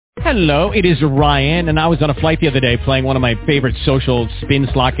Hello, it is Ryan, and I was on a flight the other day playing one of my favorite social spin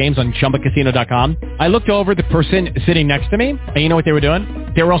slot games on ChumbaCasino.com. I looked over at the person sitting next to me, and you know what they were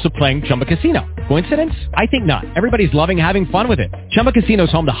doing? They were also playing Chumba Casino. Coincidence? I think not. Everybody's loving having fun with it. Chumba Casino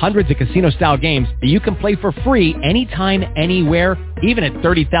is home to hundreds of casino-style games that you can play for free anytime, anywhere, even at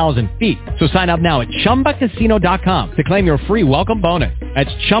 30,000 feet. So sign up now at ChumbaCasino.com to claim your free welcome bonus. That's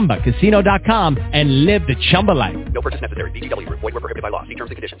ChumbaCasino.com and live the Chumba life. No purchase necessary. VGW. Void where prohibited by law. See terms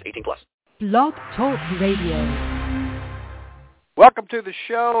and conditions. 18+. Blog Talk Radio. Welcome to the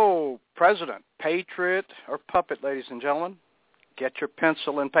show, President, Patriot, or Puppet, ladies and gentlemen. Get your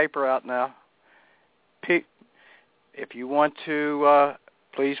pencil and paper out now. If you want to,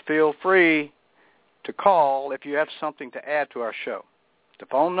 please feel free to call if you have something to add to our show. The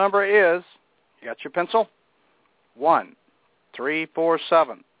phone number is, you got your pencil?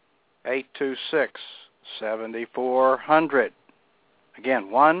 1-347-826-7400.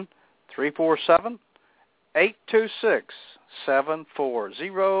 Again,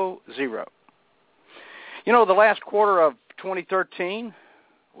 1-347-826-7400. You know, the last quarter of 2013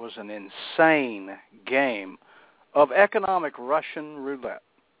 was an insane game of economic Russian roulette.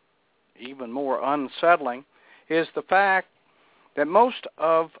 Even more unsettling is the fact that most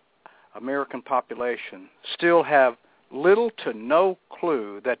of American population still have little to no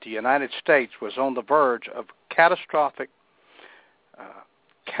clue that the United States was on the verge of catastrophic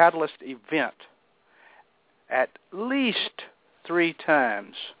catalyst event at least 3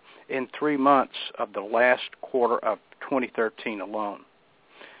 times in 3 months of the last quarter of 2013 alone.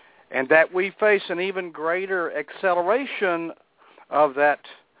 And that we face an even greater acceleration of that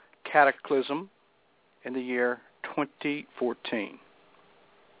cataclysm in the year 2014.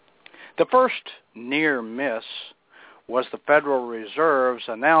 The first near miss was the Federal Reserve's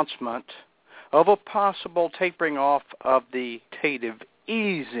announcement of a possible tapering off of the quantitative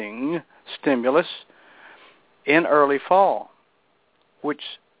easing stimulus in early fall, which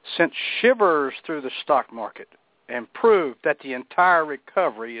sent shivers through the stock market and proved that the entire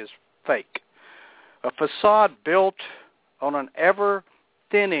recovery is fake, a facade built on an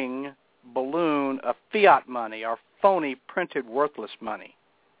ever-thinning balloon of fiat money or phony printed worthless money.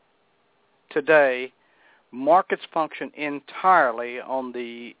 Today, markets function entirely on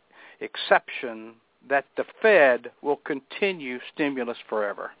the exception that the Fed will continue stimulus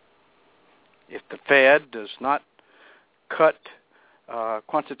forever. If the Fed does not cut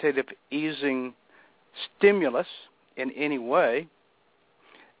quantitative easing stimulus in any way,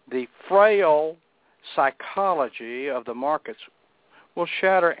 the frail psychology of the markets will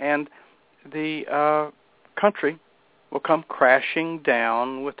shatter and the country will come crashing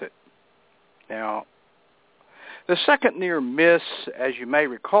down with it. Now, the second near miss, as you may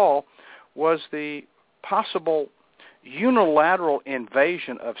recall, was the possible unilateral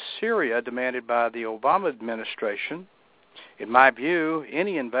invasion of Syria demanded by the Obama administration. In my view,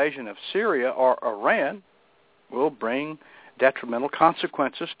 any invasion of Syria or Iran will bring detrimental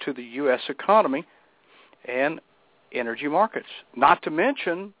consequences to the U.S. economy and energy markets, not to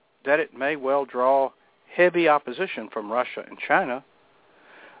mention that it may well draw heavy opposition from Russia and China,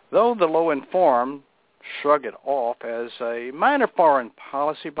 though the low-informed shrug it off as a minor foreign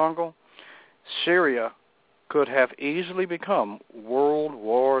policy bungle. Syria could have easily become World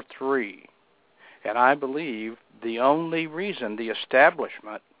War III, and I believe the only reason the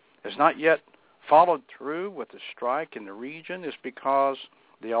establishment has not yet followed through with the strike in the region is because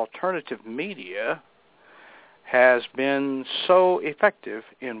the alternative media has been so effective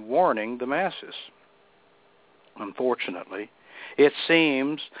in warning the masses. Unfortunately, it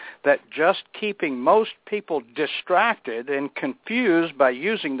seems that just keeping most people distracted and confused by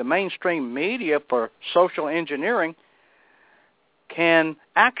using the mainstream media for social engineering can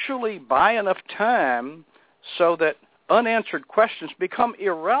actually buy enough time so that unanswered questions become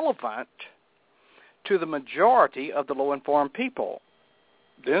irrelevant to the majority of the low-informed people.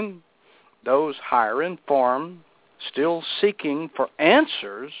 Then those higher informed, still seeking for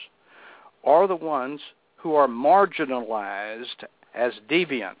answers, are the ones who are marginalized as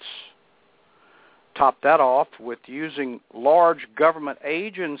deviants. Top that off with using large government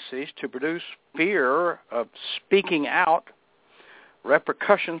agencies to produce fear of speaking out,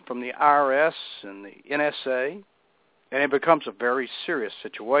 repercussions from the IRS and the NSA, and it becomes a very serious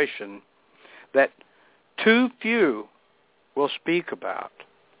situation that too few will speak about.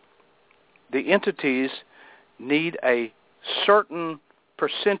 The entities need a certain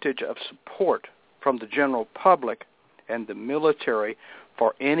percentage of support from the general public and the military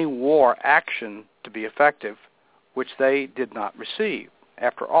for any war action to be effective, which they did not receive.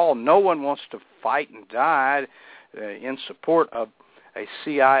 After all, no one wants to fight and die in support of a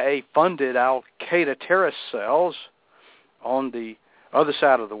CIA-funded al-Qaeda terrorist cells on the other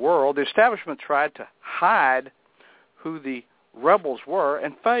side of the world, the establishment tried to hide who the rebels were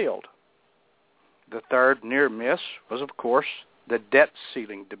and failed. The third near miss was, of course, the debt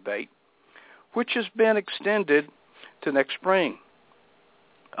ceiling debate, which has been extended to next spring.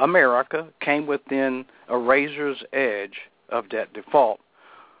 America came within a razor's edge of debt default,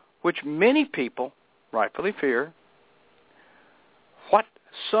 which many people rightfully fear. What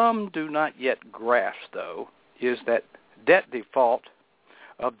some do not yet grasp, though, is that debt default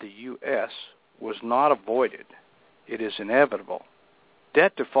of the U.S. was not avoided. It is inevitable.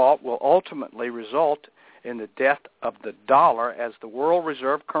 Debt default will ultimately result in the death of the dollar as the world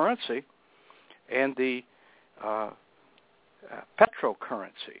reserve currency and the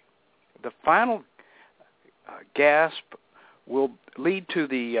petrocurrency. The final gasp will lead to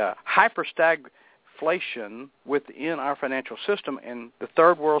the hyperstagflation within our financial system and the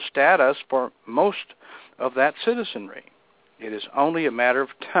third world status for most of that citizenry. It is only a matter of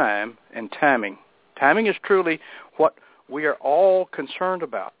time and timing. Timing is truly what we are all concerned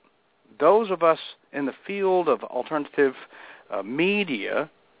about. Those of us in the field of alternative media,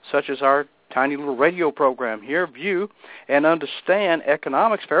 such as our tiny little radio program here, view and understand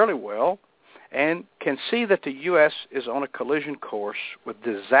economics fairly well and can see that the U.S. is on a collision course with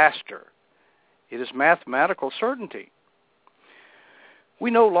disaster. It is mathematical certainty. We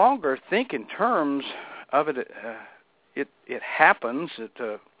no longer think in terms of it. It happens.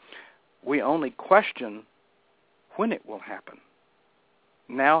 We only question when it will happen.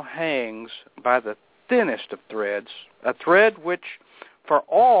 Now hangs by the thinnest of threads, a thread which, for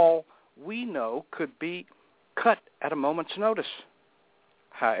all we know, could be cut at a moment's notice.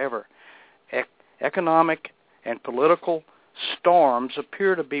 However, economic and political storms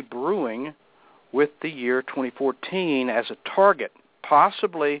appear to be brewing with the year 2014 as a target,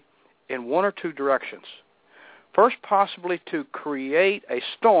 possibly in one or two directions. First, possibly to create a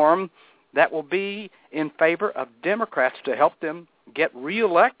storm that will be in favor of Democrats to help them get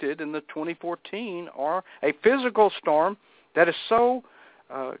reelected in the 2014, or a physical storm that is so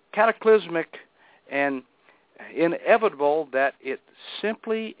cataclysmic and inevitable that it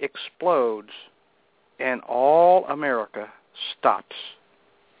simply explodes and all America stops.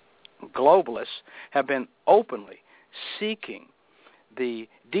 Globalists have been openly seeking the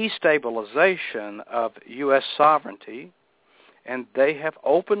destabilization of U.S. sovereignty, and they have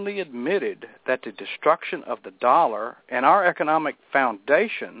openly admitted that the destruction of the dollar and our economic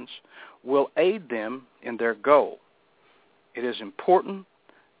foundations will aid them in their goal. It is important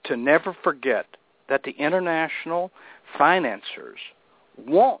to never forget that the international financiers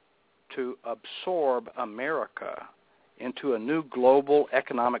want to absorb America into a new global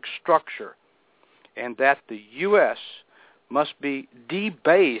economic structure, and that the U.S. must be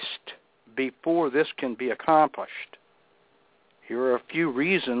debased before this can be accomplished. Here are a few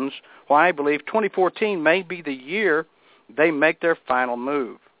reasons why I believe 2014 may be the year they make their final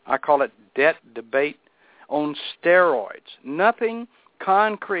move. I call it debt debate on steroids. Nothing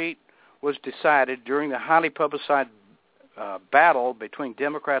concrete was decided during the highly publicized battle between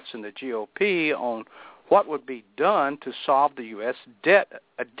Democrats and the GOP on what would be done to solve the U.S. debt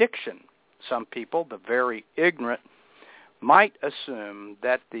addiction. Some people, the very ignorant, might assume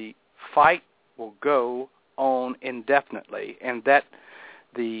that the fight will go on indefinitely and that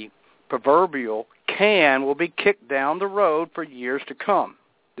the proverbial can will be kicked down the road for years to come.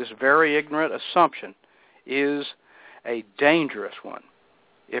 This very ignorant assumption is a dangerous one.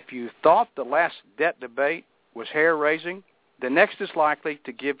 If you thought the last debt debate was hair-raising, the next is likely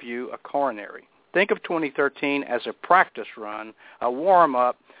to give you a coronary. Think of 2013 as a practice run, a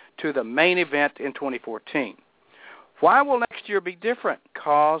warm-up to the main event in 2014. Why will next year be different?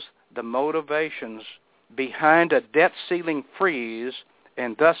 Because the motivations behind a debt ceiling freeze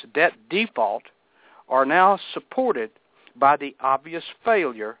and thus debt default are now supported by the obvious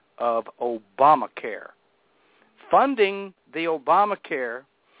failure of Obamacare. Funding the Obamacare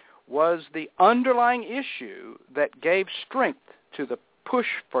was the underlying issue that gave strength to the push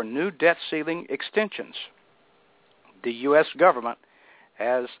for new debt ceiling extensions. The U.S. government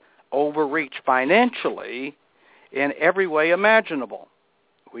has overreached financially in every way imaginable.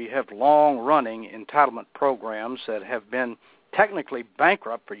 We have long-running entitlement programs that have been technically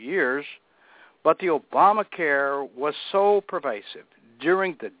bankrupt for years, but the Obamacare was so pervasive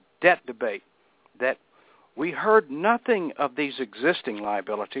during the debt debate that we heard nothing of these existing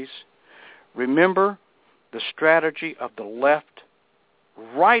liabilities. Remember the strategy of the left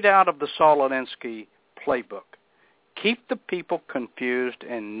right out of the Saul Alinsky playbook. Keep the people confused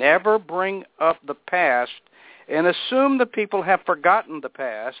and never bring up the past and assume the people have forgotten the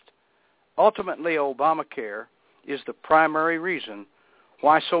past, ultimately Obamacare is the primary reason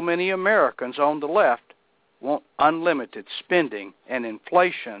why so many Americans on the left want unlimited spending and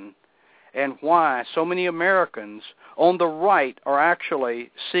inflation, and why so many Americans on the right are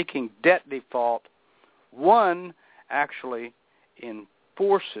actually seeking debt default. One actually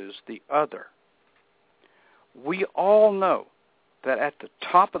enforces the other. We all know that at the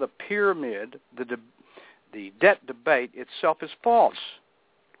top of the pyramid, the debt debate itself is false.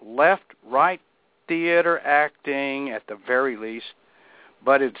 Left-right theater acting at the very least,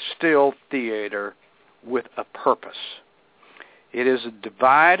 but it's still theater with a purpose. It is a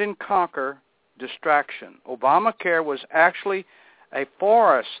divide and conquer distraction. Obamacare was actually a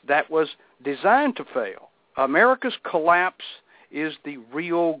farce that was designed to fail. America's collapse is the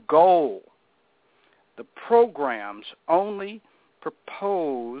real goal. The program's only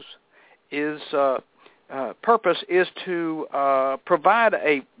purpose is to provide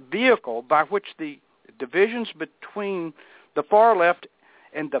a vehicle by which the divisions between the far left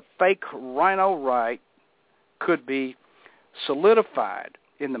and the fake rhino right could be solidified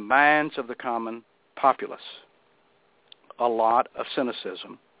in the minds of the common populace. A lot of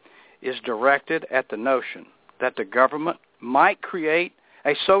cynicism is directed at the notion that the government might create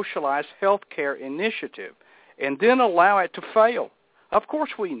a socialized health care initiative and then allow it to fail. Of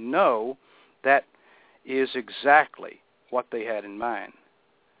course, we know that is exactly what they had in mind.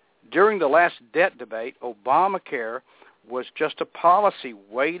 During the last debt debate, Obamacare was just a policy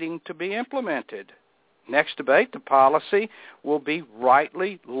waiting to be implemented. Next debate, the policy will be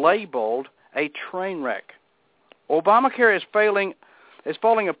rightly labeled a train wreck. Obamacare is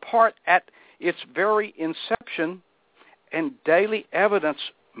falling apart at its very inception, and daily evidence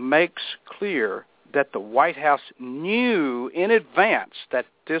makes clear that the White House knew in advance that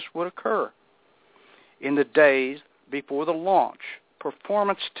this would occur. In the days before the launch,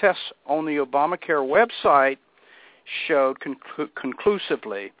 performance tests on the Obamacare website showed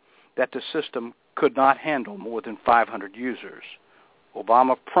conclusively that the system could not handle more than 500 users.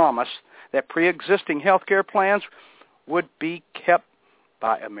 Obama promised that pre-existing health care plans would be kept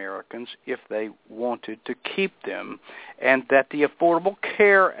by Americans if they wanted to keep them, and that the Affordable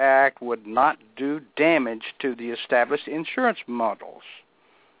Care Act would not do damage to the established insurance models.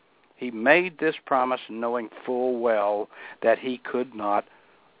 He made this promise knowing full well that he could not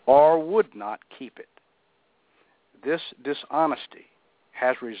or would not keep it. This dishonesty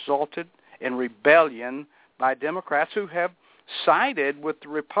has resulted in rebellion by Democrats who have sided with the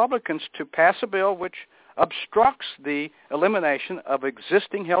Republicans to pass a bill which obstructs the elimination of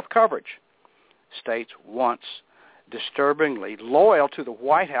existing health coverage. States once disturbingly loyal to the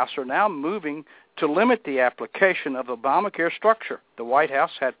White House are now moving to limit the application of the Obamacare structure. The White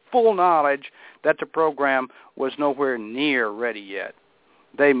House had full knowledge that the program was nowhere near ready yet.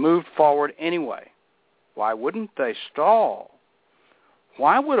 They moved forward anyway. Why wouldn't they stall?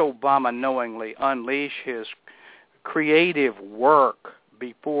 Why would Obama knowingly unleash his creative work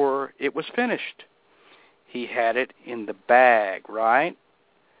before it was finished? He had it in the bag, right?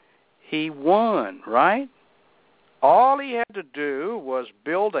 He won, right? All he had to do was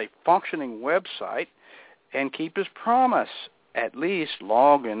build a functioning website and keep his promise, at least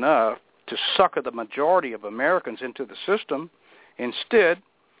long enough to sucker the majority of Americans into the system. Instead,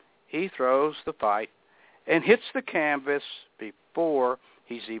 he throws the fight and hits the canvas before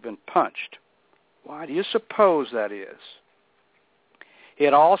he's even punched. Why do you suppose that is?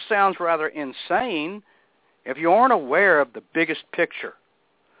 It all sounds rather insane if you aren't aware of the biggest picture.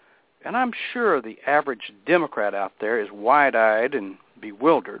 And I'm sure the average Democrat out there is wide-eyed and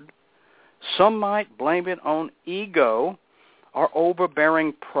bewildered. Some might blame it on ego or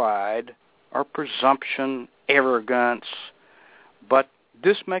overbearing pride or presumption, arrogance, but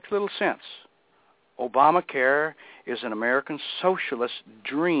this makes little sense. Obamacare is an American socialist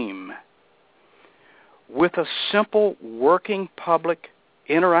dream. With a simple working public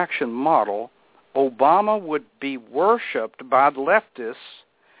interaction model, Obama would be worshipped by the leftists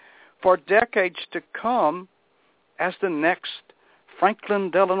for decades to come as the next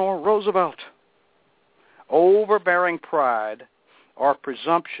Franklin Delano Roosevelt. Overbearing pride or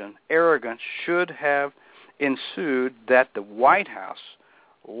presumption, arrogance should have ensued that the White House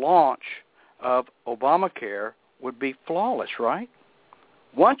launch of Obamacare would be flawless, right?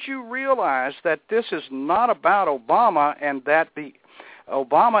 Once you realize that this is not about Obama and that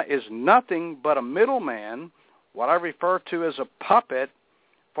Obama is nothing but a middleman, what I refer to as a puppet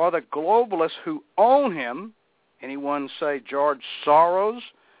for the globalists who own him. Anyone say George Soros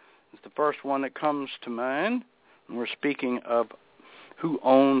is the first one that comes to mind. And we're speaking of who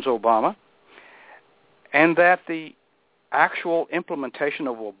owns Obama. and that the actual implementation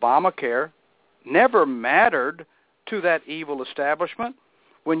of Obamacare never mattered to that evil establishment.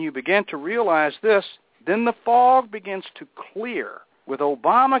 When you begin to realize this, then the fog begins to clear. With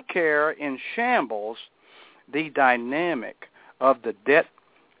Obamacare in shambles, the dynamic of the debt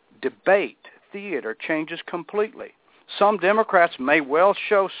debate theater changes completely. Some Democrats may well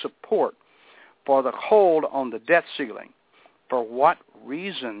show support for the hold on the debt ceiling. For what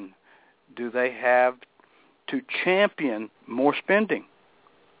reason do they have to champion more spending?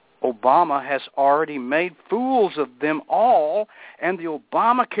 Obama has already made fools of them all, and the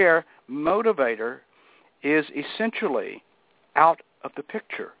Obamacare motivator is essentially out of the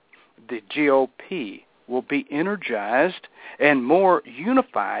picture. The GOP will be energized and more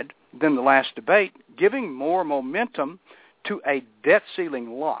unified than the last debate, giving more momentum to a debt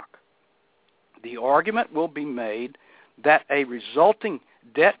ceiling lock. The argument will be made that a resulting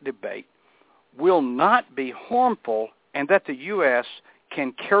debt debate will not be harmful and that the U.S.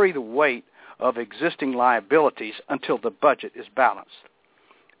 can carry the weight of existing liabilities until the budget is balanced.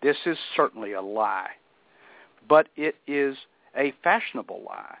 This is certainly a lie, but it is a fashionable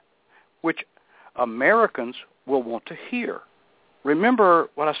lie, which Americans will want to hear. Remember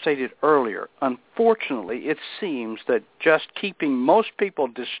what I stated earlier. Unfortunately, it seems that just keeping most people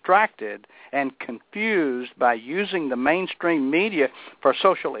distracted and confused by using the mainstream media for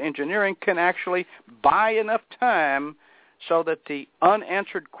social engineering can actually buy enough time so that the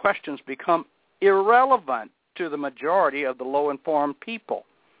unanswered questions become irrelevant to the majority of the low-informed people.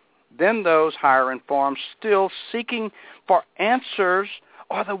 Then those higher informed still seeking for answers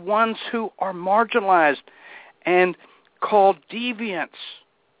are the ones who are marginalized and called deviants.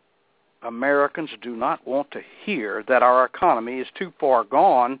 Americans do not want to hear that our economy is too far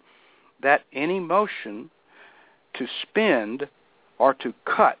gone, that any motion to spend or to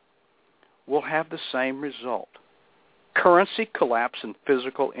cut will have the same result: currency collapse and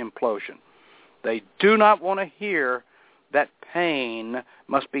physical implosion. They do not want to hear that pain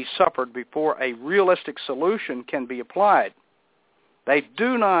must be suffered before a realistic solution can be applied. They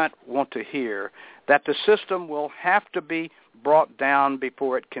do not want to hear that the system will have to be brought down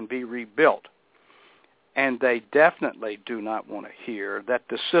before it can be rebuilt. And they definitely do not want to hear that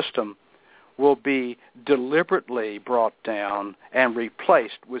the system will be deliberately brought down and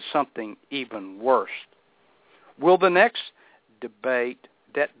replaced with something even worse. Will the next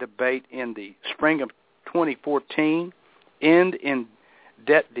debt debate in the spring of 2014 end in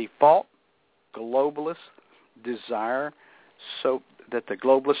debt default? The globalists desire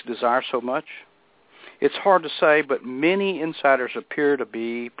so much? It's hard to say, but many insiders appear to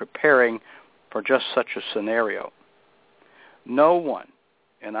be preparing for just such a scenario. No one,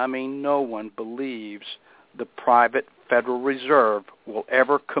 and I mean no one, believes the private Federal Reserve will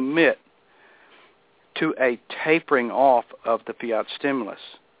ever commit to a tapering off of the fiat stimulus.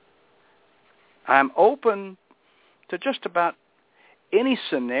 I'm open to just about any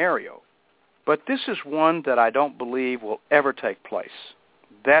scenario, but this is one that I don't believe will ever take place.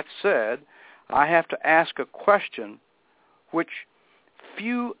 That said, I have to ask a question which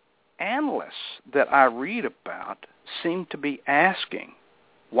few analysts that I read about seem to be asking.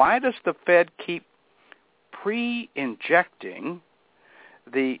 Why does the Fed keep pre-injecting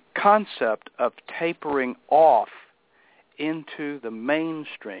the concept of tapering off into the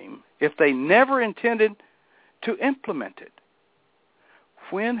mainstream if they never intended to implement it?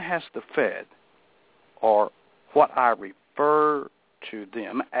 When has the Fed, or what I refer to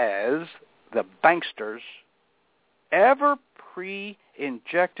them as the banksters, ever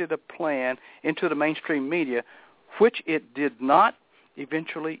pre-injected a plan into the mainstream media which it did not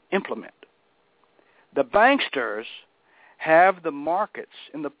eventually implement? The banksters have the markets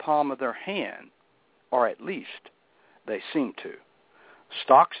in the palm of their hand, or at least they seem to.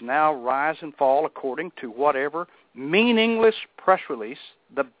 Stocks now rise and fall according to whatever meaningless press release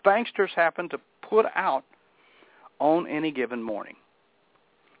the banksters happen to put out on any given morning.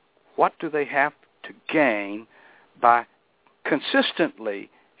 What do they have to gain by consistently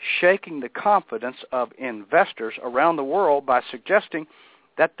shaking the confidence of investors around the world by suggesting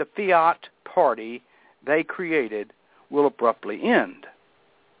that the fiat party they created will abruptly end?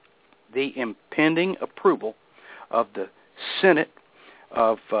 The impending approval of the Senate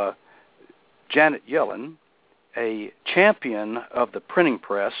of Janet Yellen, a champion of the printing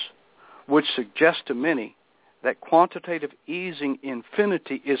press, would suggest to many that quantitative easing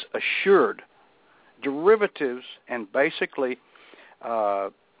infinity is assured. Derivatives and basically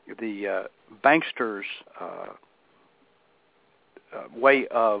the banksters' way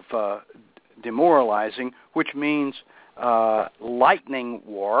of demoralizing, which means lightning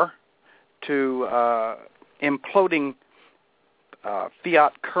war, to imploding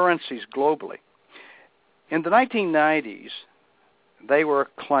fiat currencies globally. In the 1990s, they were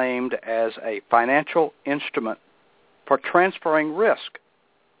claimed as a financial instrument for transferring risk.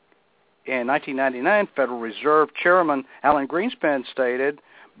 In 1999, Federal Reserve Chairman Alan Greenspan stated,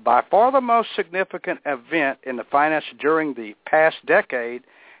 by far the most significant event in the finance during the past decade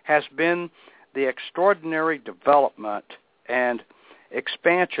has been the extraordinary development and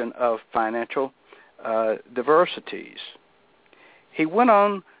expansion of financial diversities. He went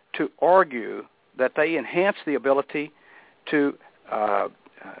on to argue that they enhance the ability to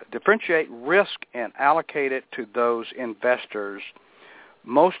differentiate risk and allocate it to those investors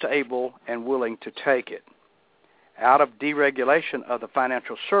most able and willing to take it. Out of deregulation of the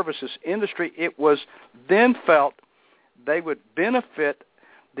financial services industry, it was then felt they would benefit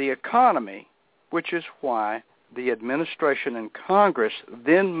the economy, which is why the administration and Congress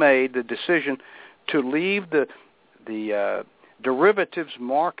then made the decision to leave the derivatives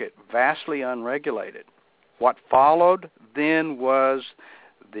market vastly unregulated. What followed then was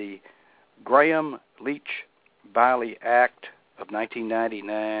the Graham-Leach-Bliley Act of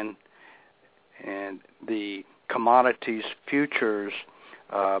 1999 and the Commodities Futures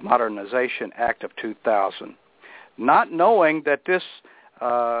Modernization Act of 2000. Not knowing that this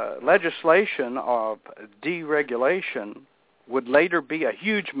legislation of deregulation would later be a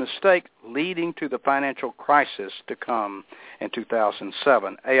huge mistake, leading to the financial crisis to come in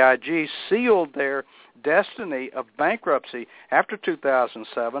 2007. AIG sealed their destiny of bankruptcy after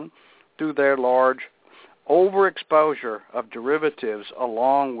 2007 through their large overexposure of derivatives,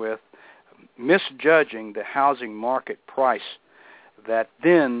 along with misjudging the housing market price that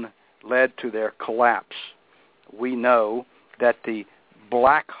then led to their collapse. We know that the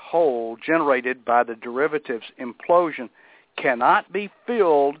black hole generated by the derivatives implosion cannot be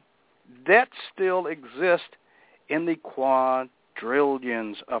filled. Debt still exists in the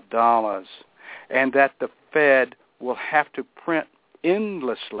quadrillions of dollars, and that the Fed will have to print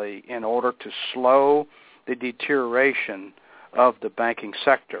endlessly in order to slow the deterioration of the banking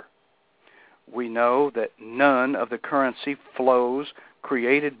sector. We know that none of the currency flows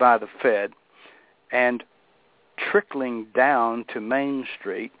created by the Fed and trickling down to Main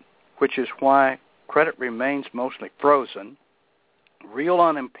Street, which is why credit remains mostly frozen. Real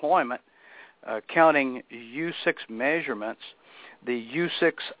unemployment, counting U6 measurements, the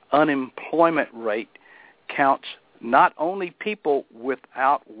U6 unemployment rate counts not only people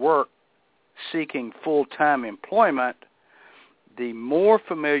without work seeking full-time employment, the more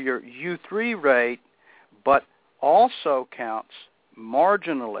familiar U3 rate, but also counts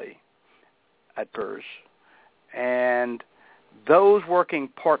marginally at verge and those working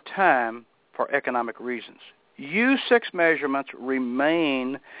part-time for economic reasons. U6 measurements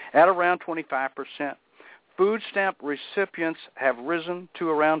remain at around 25%. Food stamp recipients have risen to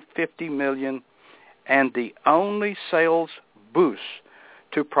around 50 million, and the only sales boosts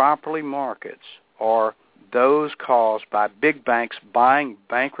to property markets are those caused by big banks buying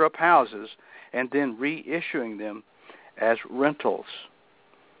bankrupt houses and then reissuing them as rentals.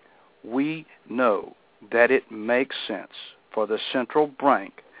 We know that it makes sense for the central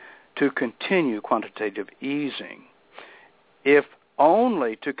bank to continue quantitative easing, if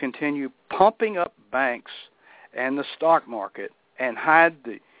only to continue pumping up banks and the stock market and hide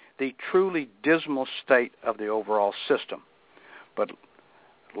the truly dismal state of the overall system. But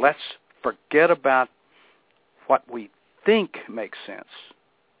let's forget about what we think makes sense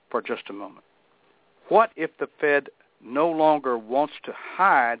for just a moment. What if the Fed no longer wants to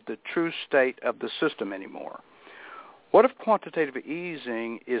hide the true state of the system anymore? What if quantitative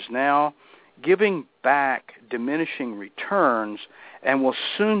easing is now giving back diminishing returns and will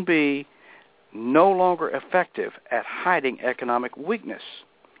soon be no longer effective at hiding economic weakness?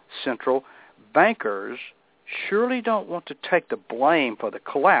 Central bankers surely don't want to take the blame for the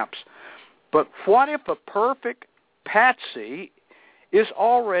collapse, but what if a perfect patsy is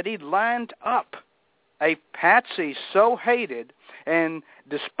already lined up? A patsy so hated and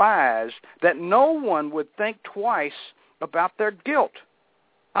despised that no one would think twice about their guilt.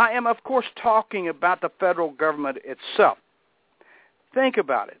 I am, of course, talking about the federal government itself. Think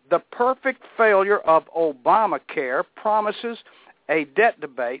about it. The perfect failure of Obamacare promises a debt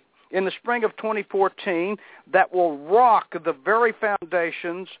debate in the spring of 2014 that will rock the very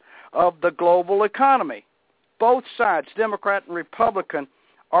foundations of the global economy. Both sides, Democrat and Republican,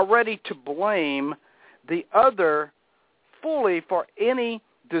 are ready to blame the other fully for any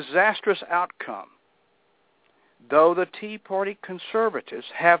disastrous outcome. Though the Tea Party conservatives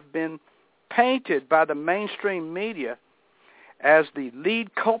have been painted by the mainstream media as the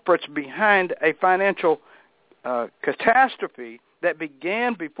lead culprits behind a financial catastrophe that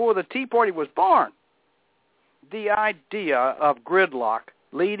began before the Tea Party was born. The idea of gridlock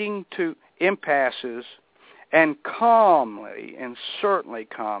leading to impasses and calmly, and certainly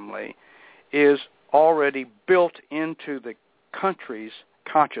calmly, is already built into the country's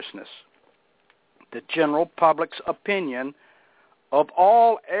consciousness. The general public's opinion of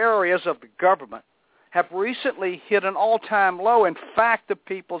all areas of the government have recently hit an all-time low. In fact, the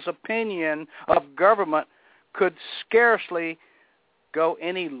people's opinion of government could scarcely go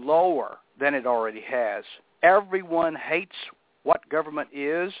any lower than it already has. Everyone hates what government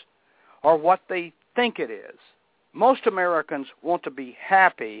is or what they think it is. Most Americans want to be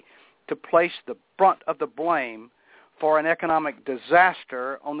happy to place the brunt of the blame for an economic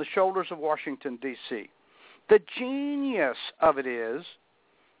disaster on the shoulders of Washington, D.C. The genius of it is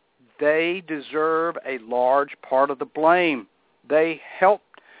they deserve a large part of the blame. They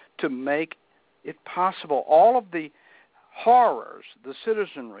helped to make it possible. All of the horrors the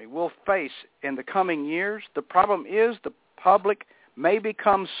citizenry will face in the coming years, the problem is the public may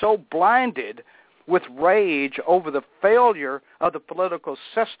become so blinded with rage over the failure of the political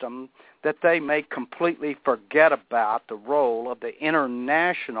system that they may completely forget about the role of the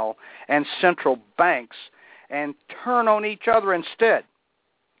international and central banks and turn on each other instead.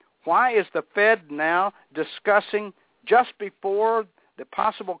 Why is the Fed now discussing, just before the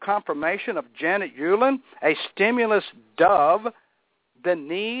possible confirmation of Janet Yellen, a stimulus dove, the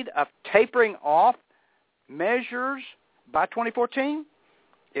need of tapering off measures by 2014?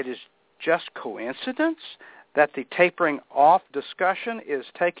 It is just coincidence that the tapering off discussion is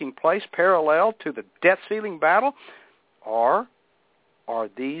taking place parallel to the debt ceiling battle? Or are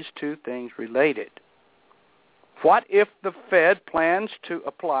these two things related? What if the Fed plans to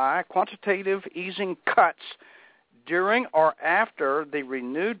apply quantitative easing cuts during or after the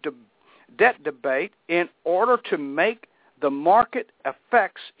renewed debt debate in order to make the market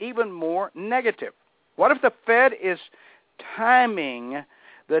effects even more negative? What if the Fed is timing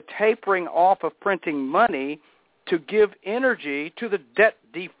the tapering off of printing money to give energy to the debt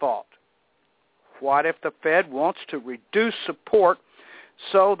default? What if the Fed wants to reduce support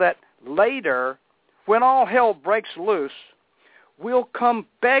so that later, when all hell breaks loose, we'll come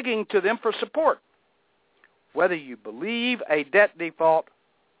begging to them for support? Whether you believe a debt default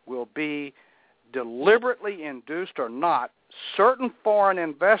will be deliberately induced or not, certain foreign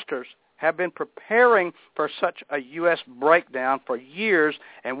investors have been preparing for such a U.S. breakdown for years,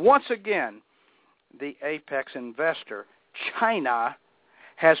 and once again, the apex investor, China,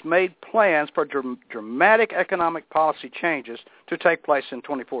 has made plans for dramatic economic policy changes to take place in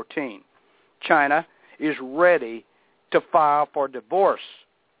 2014. China is ready to file for divorce.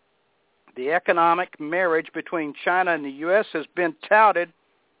 The economic marriage between China and the U.S. has been touted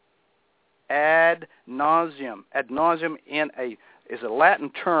ad nauseum. Ad nauseum is a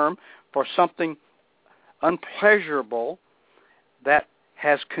Latin term for something unpleasurable that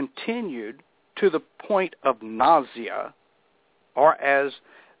has continued to the point of nausea, or as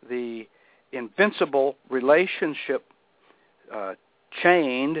the invincible relationship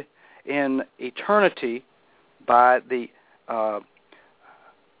chained in eternity by the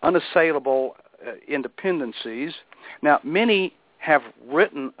unassailable independencies. Now, many have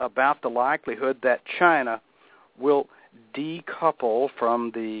written about the likelihood that China will decouple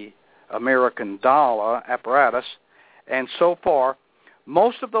from the American dollar apparatus, and so far,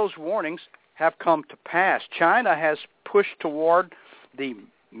 most of those warnings have come to pass. China has pushed toward the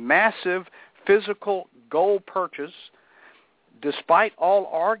massive physical gold purchase, despite all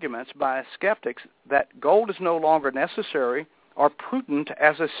arguments by skeptics that gold is no longer necessary or prudent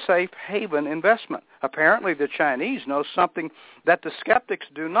as a safe haven investment. Apparently, the Chinese know something that the skeptics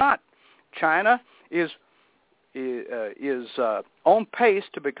do not. China is on pace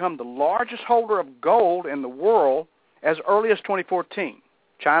to become the largest holder of gold in the world as early as 2014.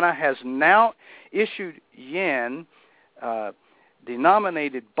 China has now issued yen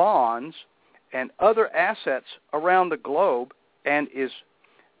denominated bonds and other assets around the globe, and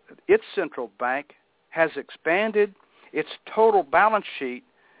its central bank has expanded its total balance sheet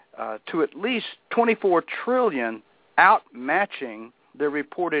to at least $24 trillion, outmatching the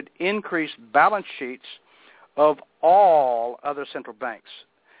reported increased balance sheets of all other central banks.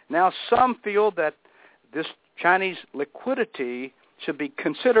 Now, some feel that this Chinese liquidity should be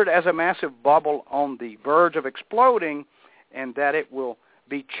considered as a massive bubble on the verge of exploding, and that it will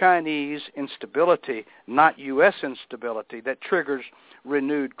be Chinese instability, not U.S. instability, that triggers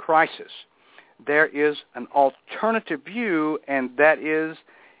renewed crisis. There is an alternative view, and that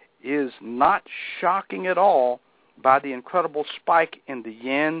is not shocking at all, by the incredible spike in the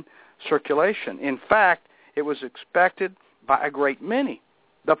yen circulation. In fact, it was expected by a great many.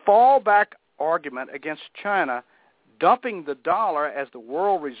 The fallback argument against China dumping the dollar as the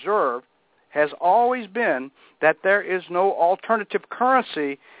world reserve has always been that there is no alternative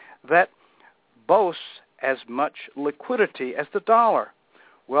currency that boasts as much liquidity as the dollar.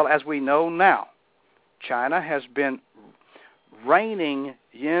 Well, as we know now, China has been raining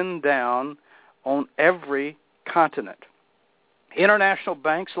yen down on every continent. International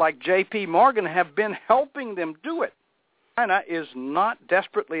banks like J.P. Morgan have been helping them do it. China is not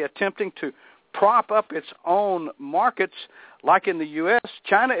desperately attempting to prop up its own markets like in the U.S.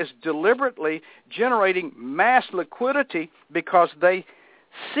 China is deliberately generating mass liquidity because they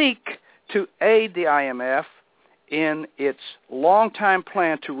seek to aid the IMF in its long-time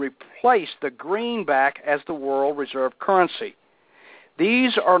plan to replace the greenback as the world reserve currency.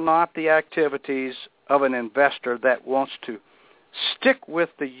 These are not the activities of an investor that wants to stick with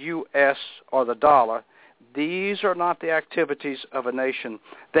the U.S. or the dollar. These are not the activities of a nation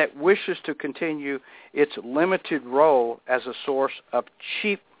that wishes to continue its limited role as a source of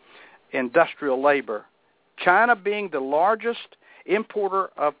cheap industrial labor. China, being the largest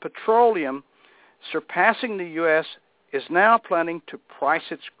importer of petroleum, surpassing the U.S., is now planning to price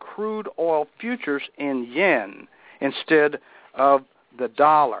its crude oil futures in yen instead of the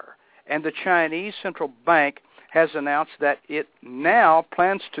dollar. And the Chinese central bank has announced that it now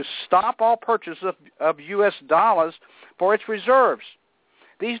plans to stop all purchase of U.S. dollars for its reserves.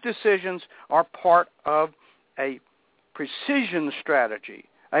 These decisions are part of a precision strategy,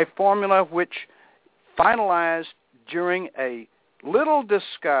 a formula which finalized during a little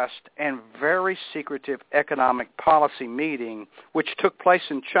discussed and very secretive economic policy meeting which took place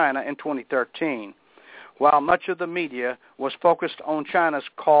in China in 2013. While much of the media was focused on China's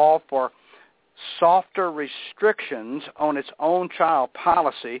call for softer restrictions on its own child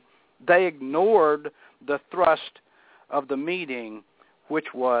policy, they ignored the thrust of the meeting,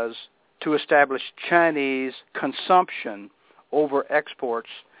 which was to establish Chinese consumption over exports,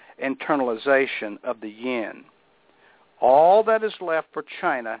 internalization of the yen. All that is left for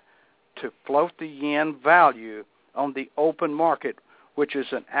China to float the yen value on the open market, which is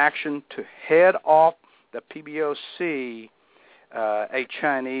an action to head off the PBOC, a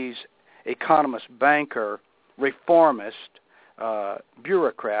Chinese economist, banker, reformist,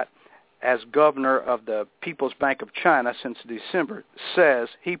 bureaucrat, as governor of the People's Bank of China since December, says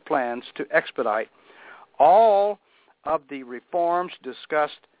he plans to expedite all of the reforms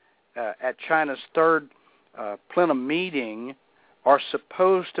discussed at China's third plenum meeting are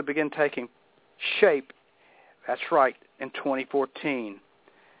supposed to begin taking shape, that's right, in 2014,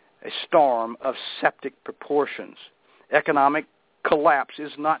 a storm of septic proportions. Economic collapse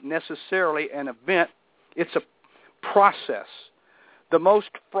is not necessarily an event, it's a process. The most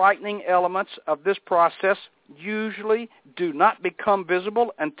frightening elements of this process usually do not become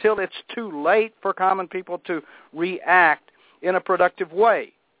visible until it's too late for common people to react in a productive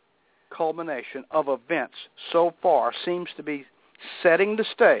way. Culmination of events so far seems to be setting the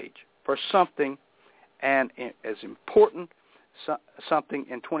stage for something, and as important, something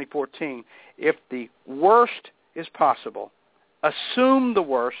in 2014. If the worst is possible, assume the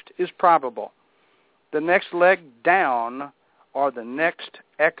worst is probable. The next leg down, or the next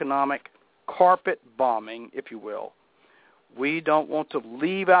economic carpet bombing, if you will. We don't want to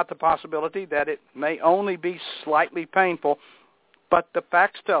leave out the possibility that it may only be slightly painful, but the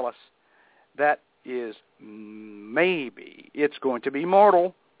facts tell us that is maybe it's going to be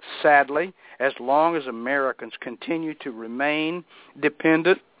mortal, sadly, as long as Americans continue to remain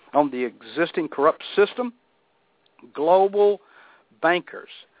dependent on the existing corrupt system. Global bankers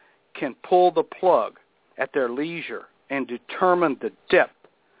can pull the plug at their leisure and determine the depth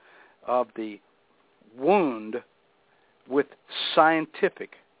of the wound with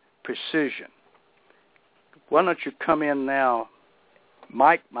scientific precision. Why don't you come in now,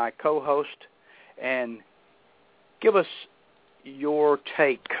 Mike, my co-host, and give us your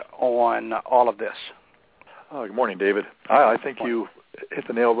take on all of this. Good morning, David. I think you hit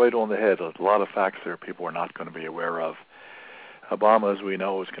the nail right on the head. There's a lot of facts there people are not going to be aware of. Obama, as we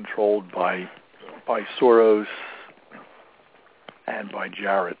know, is controlled by Soros and by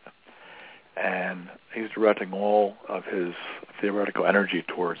Jarrett, and he's directing all of his theoretical energy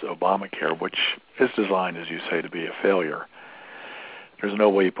towards Obamacare, which is designed, as you say, to be a failure. There's no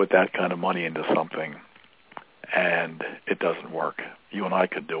way you put that kind of money into something and it doesn't work. You and I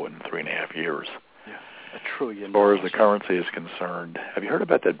could do it in 3.5 years. Yeah, $1 trillion. As far as the currency is concerned, have you heard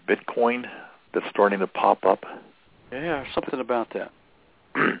about that Bitcoin that's starting to pop up? Yeah, something about that.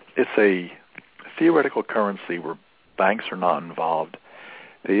 It's a theoretical currency where banks are not involved.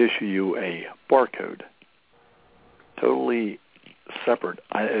 They issue you a barcode, totally separate.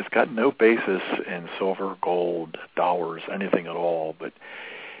 It's got no basis in silver, gold, dollars, anything at all, but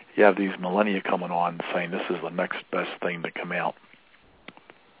you have these millennia coming on saying this is the next best thing to come out.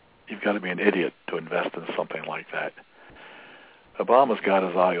 You've got to be an idiot to invest in something like that. Obama's got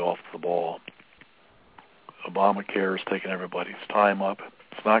his eye off the ball. Obamacare is taking everybody's time up.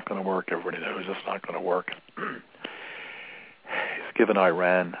 It's not going to work. Everybody knows it's not going to work. He's given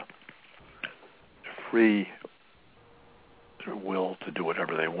Iran free will to do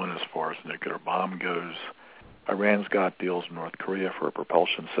whatever they want as far as nuclear bomb goes. Iran's got deals with North Korea for a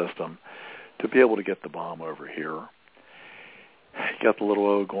propulsion system to be able to get the bomb over here. You got the little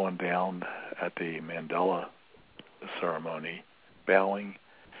O going down at the Mandela ceremony, bowing,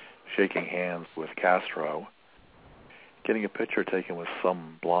 shaking hands with Castro, getting a picture taken with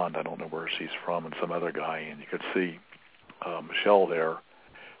some blonde, I don't know where she's from, and some other guy, and you could see Michelle there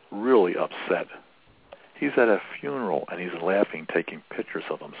really upset. He's at a funeral, and he's laughing, taking pictures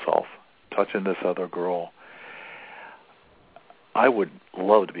of himself, touching this other girl. I would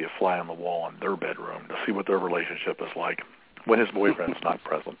love to be a fly on the wall in their bedroom to see what their relationship is like when his boyfriend's not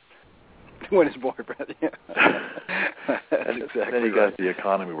present. When his boyfriend, yeah. And exactly then you right. got the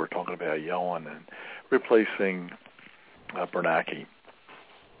economy we're talking about, Yellen, and replacing Bernanke.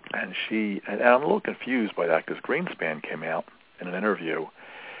 And I'm a little confused by that because Greenspan came out in an interview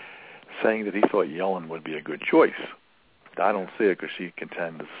saying that he thought Yellen would be a good choice. I don't see it because she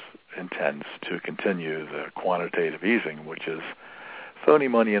intends to continue the quantitative easing, which is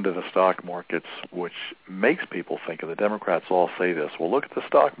phoning money into the stock markets, which makes people think, and the Democrats all say this, well, look at the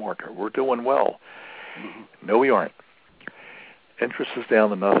stock market. We're doing well. Mm-hmm. No, we aren't. Interest is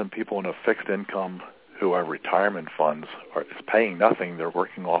down to nothing. People in a fixed income who have retirement funds is paying nothing. They're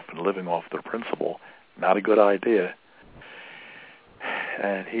working off and living off their principal. Not a good idea.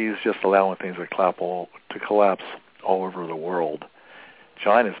 And he's just allowing things to collapse all over the world.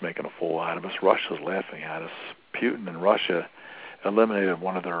 China's making a fool out of us. Russia's laughing at us. Putin and Russia eliminated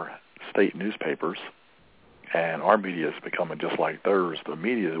one of their state newspapers, and our media is becoming just like theirs. The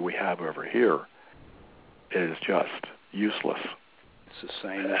media that we have over here is just useless. It's the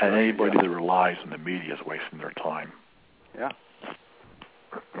same. And anybody that relies on the media is wasting their time. Yeah.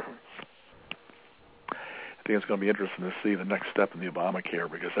 I think it's going to be interesting to see the next step in the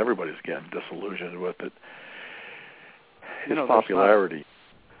Obamacare because everybody's getting disillusioned with it. His popularity.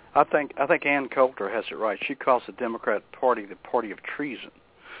 I think Ann Coulter has it right. She calls the Democrat Party the party of treason,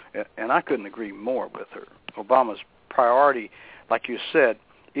 and I couldn't agree more with her. Obama's priority, like you said,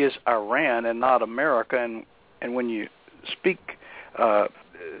 is Iran and not America. And when you speak to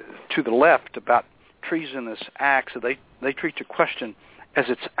the left about treasonous acts, they treat the question as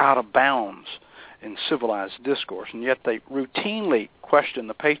it's out of bounds in civilized discourse, and yet they routinely question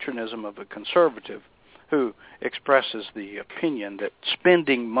the patriotism of a conservative who expresses the opinion that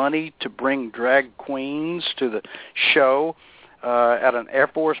spending money to bring drag queens to the show at an Air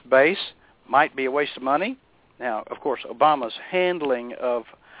Force base might be a waste of money. Now, of course, Obama's handling of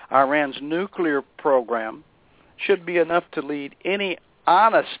Iran's nuclear program should be enough to lead any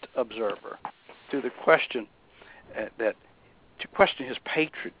honest observer to the question to question his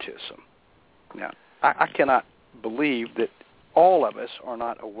patriotism. Now, I cannot believe that all of us are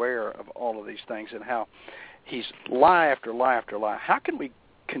not aware of all of these things and how he's lie after lie after lie. How can we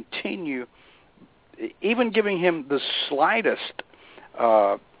continue even giving him the slightest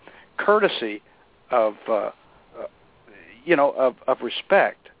courtesy of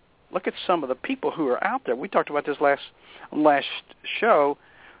respect? Look at some of the people who are out there. We talked about this last show.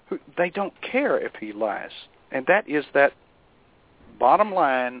 Who, they don't care if he lies, and that is that bottom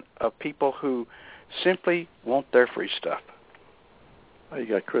line of people who simply want their free stuff. Well, you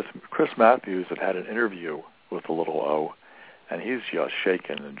got Chris Matthews that had an interview with the little O, and he's just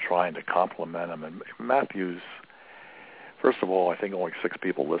shaking and trying to compliment him. And Matthews, first of all, I think only 6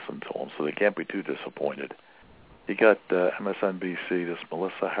 people listened to him, so they can't be too disappointed. You got MSNBC, this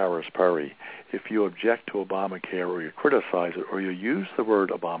Melissa Harris Perry. If you object to Obamacare or you criticize it or you use the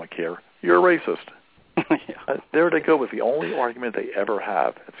word Obamacare, you're a racist. Yeah. There they go with the only argument they ever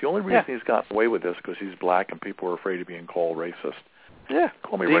have. It's the only reason he's gotten away with this because he's black and people are afraid of being called racist. Yeah.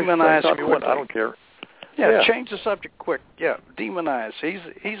 Call me Demonize racist. I don't care. Yeah, change the subject quick. Yeah, demonize.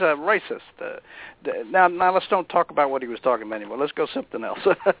 He's a racist. Now let's don't talk about what he was talking about anymore. Let's go something else.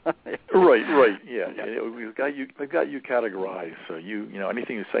 Right. Yeah. We've got you categorized. So you know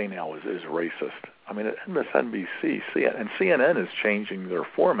anything you say now is racist. I mean, MSNBC, and CNN is changing their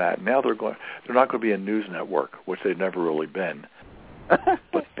format. Now they're not going to be a news network, which they've never really been.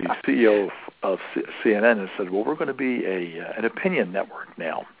 But the CEO CNN and said, well, we're going to be an opinion network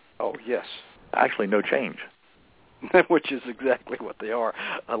now. Oh, yes. Actually, no change. Which is exactly what they are,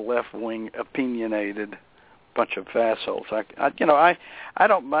 a left-wing, opinionated bunch of assholes. I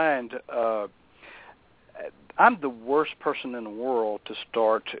don't mind. I'm the worst person in the world to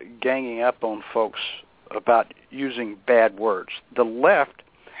start ganging up on folks about using bad words. The left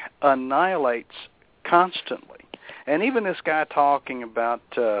annihilates constantly. And even this guy talking about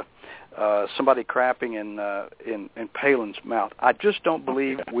somebody crapping in Palin's mouth, I just don't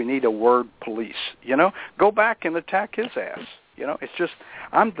believe we need a word police. Go back and attack his ass. It's just,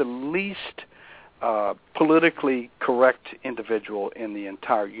 I'm the least politically correct individual in the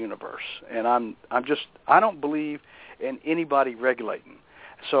entire universe, and I don't believe in anybody regulating.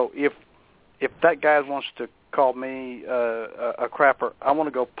 So if that guy wants to call me a crapper, I want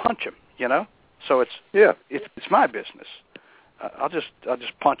to go punch him. So it's my business. I'll just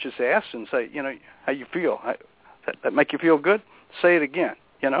punch his ass and say, how you feel? That make you feel good? Say it again.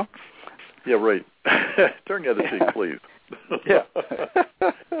 Yeah, right. Turn the other cheek, please. Yeah.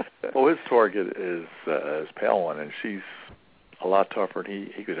 Well, his target is Palin, and she's a lot tougher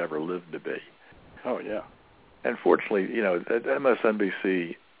than he could ever live to be. Oh, yeah. And fortunately, at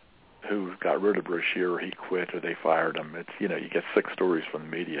MSNBC, who got rid of Brashear, he quit or they fired him. It's you get 6 stories from the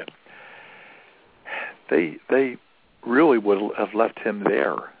media. They really would have left him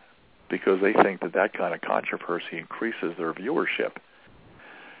there because they think that kind of controversy increases their viewership.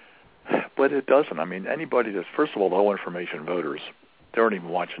 But it doesn't. I mean, anybody that's, first of all, low information voters, they aren't even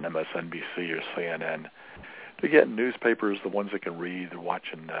watching MSNBC or CNN. They're getting newspapers, the ones that can read. They're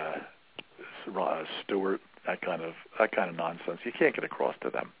watching Stewart, that kind of nonsense. You can't get across to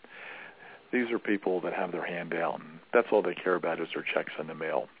them. These are people that have their hand down. That's all they care about is their checks in the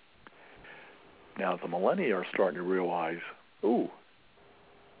mail. Now the millennia are starting to realize,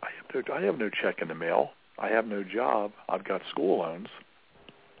 I have no check in the mail. I have no job. I've got school loans.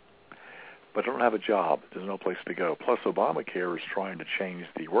 But I don't have a job. There's no place to go. Plus, Obamacare is trying to change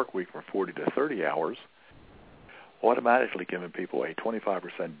the work week from 40 to 30 hours, automatically giving people a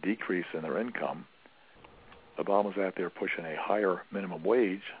 25% decrease in their income. Obama's out there pushing a higher minimum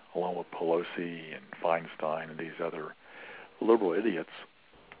wage, along with Pelosi and Feinstein and these other liberal idiots.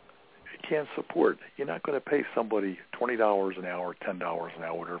 You can't support. You're not going to pay somebody $20 an hour, $10 an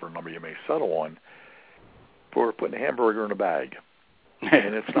hour, whatever number you may settle on, for putting a hamburger in a bag.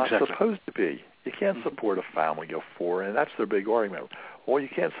 And it's not supposed to be. You can't support a family of 4, and that's their big argument. Well, you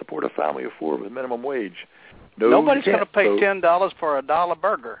can't support a family of 4 with minimum wage. Nobody's going to pay $10 for a $1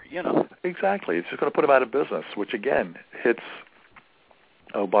 burger, Exactly. It's just going to put them out of business, which, again, hits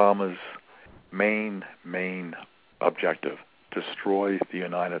Obama's main objective: destroy the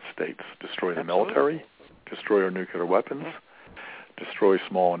United States, destroy the military, destroy our nuclear weapons, destroy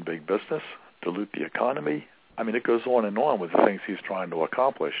small and big business, dilute the economy. I mean, it goes on and on with the things he's trying to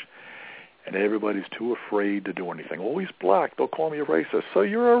accomplish. And everybody's too afraid to do anything. Oh, he's black. They'll call me a racist. So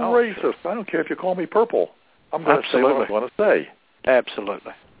you're a racist. Sure. I don't care if you call me purple. I'm going to say what I'm going to say.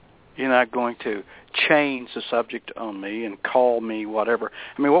 Absolutely. You're not going to change the subject on me and call me whatever.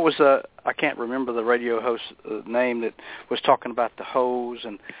 I mean, what was I can't remember the radio host's name that was talking about the hose,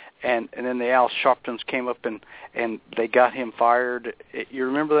 and then the Al Sharptons came up and they got him fired. You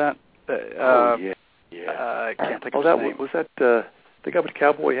remember that? Yeah. I can't think of his name. Was that the guy with the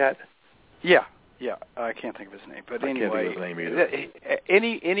cowboy hat? Yeah, I can't think of his name. But anyway, I can't think of his name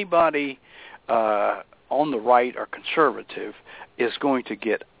either. Anybody on the right or conservative is going to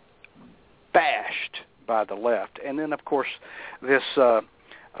get bashed by the left. And then, of course, this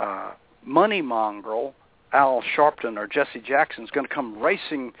money mongrel, Al Sharpton or Jesse Jackson, is going to come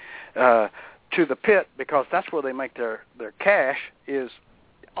racing to the pit because that's where they make their cash is,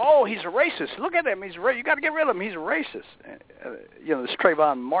 oh, he's a racist. Look at him. You got to get rid of him. He's a racist. This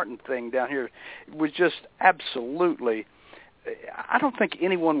Trayvon Martin thing down here was just absolutely, I don't think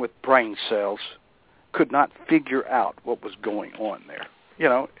anyone with brain cells could not figure out what was going on there.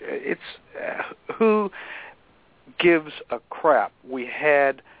 It's who gives a crap? We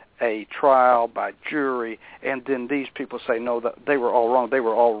had a trial by jury, and then these people say, no, that they were all wrong. They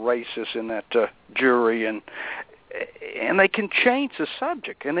were all racist in that jury, and they can change the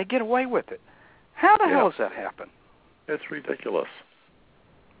subject, and they get away with it. How the hell does that happen? It's ridiculous.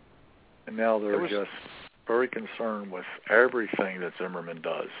 And now they're just very concerned with everything that Zimmerman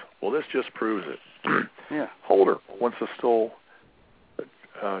does. Well, this just proves it. Yeah. Holder wants to still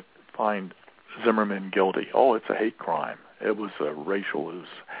find Zimmerman guilty. Oh, it's a hate crime. It was a racial.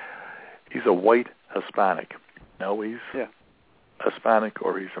 He's a white Hispanic. No, he's Hispanic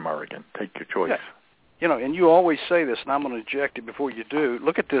or he's American. Take your choice. and you always say this, and I'm going to inject it before you do.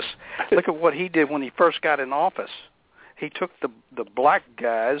 Look at this. Look at what he did when he first got in office. He took the black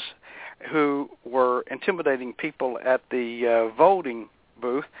guys who were intimidating people at the voting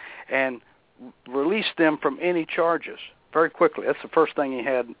booth and released them from any charges very quickly. That's the first thing he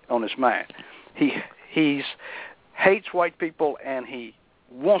had on his mind. He hates white people, and he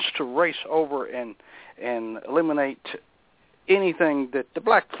wants to race over and eliminate anything that the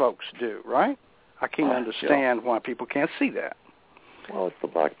black folks do, right? I can't understand why people can't see that. Well, it's the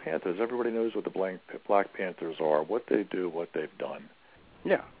Black Panthers. Everybody knows what the Black Panthers are, what they do, what they've done.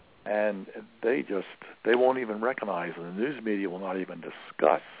 Yeah. And they won't even recognize, and the news media will not even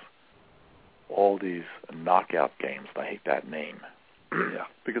discuss all these knockout games. I hate that name. Yeah.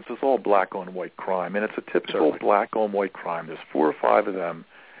 Because it's all black-on-white crime, and it's a typical black-on-white crime. There's 4 or 5 of them,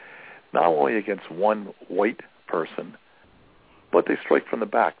 not only against one white person, but they strike from the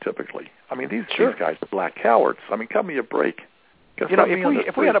back typically. I mean, these guys are black cowards. I mean, cut me a break.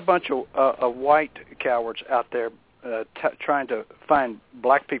 If we had a bunch of white cowards out there trying to find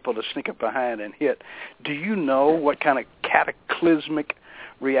black people to sneak up behind and hit, do you know what kind of cataclysmic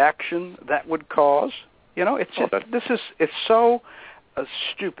reaction that would cause? It's just, it's so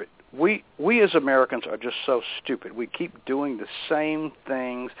stupid. We as Americans are just so stupid. We keep doing the same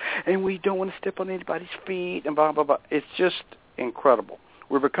things, and we don't want to step on anybody's feet and blah, blah, blah. It's just incredible.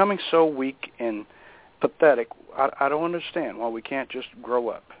 We're becoming so weak and pathetic. I don't understand why we can't just grow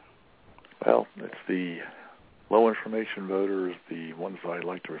up. Well, it's the low information voters, the ones I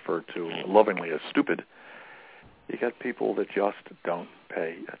like to refer to lovingly as stupid. You got people that just don't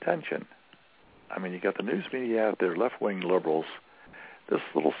pay attention. I mean, you got the news media out there, left-wing liberals. This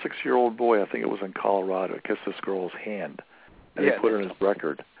little 6-year-old boy, I think it was in Colorado, kissed this girl's hand, and he put in his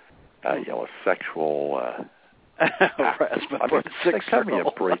record, a sexual harassment. Cut me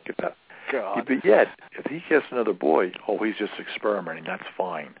a break. God. But yet, if he kissed another boy, he's just experimenting. That's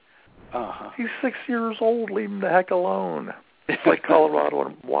fine. Uh-huh. He's 6 years old. Leave him the heck alone. It's like Colorado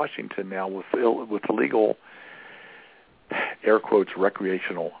and Washington now with illegal, air quotes,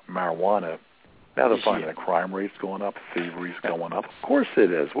 recreational marijuana. Now they're finding the crime rate's going up, thievery's going up. Of course it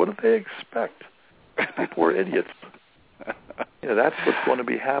is. What do they expect? People are idiots. That's what's going to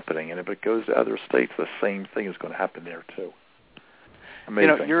be happening. And if it goes to other states, the same thing is going to happen there too.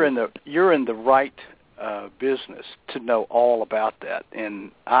 Amazing. You're in the right business to know all about that,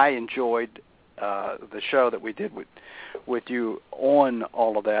 and I enjoyed the show that we did with you on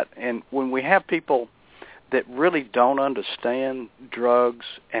all of that. And when we have people that really don't understand drugs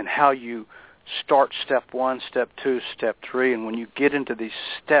and how you start step 1, step 2, step 3, and when you get into these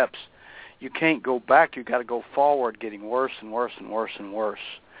steps, you can't go back. You got to go forward, getting worse and worse and worse and worse.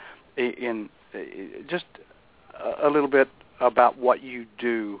 In just a little bit about what you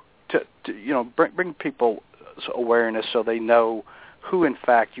do to bring people awareness so they know who in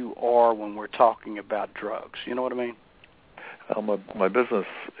fact you are when we're talking about drugs. You know what I mean? My business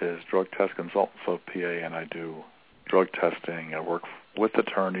is drug test consultant, so PA, and I do drug testing. I work with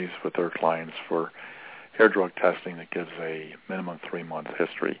attorneys, with their clients for hair drug testing that gives a minimum 3-month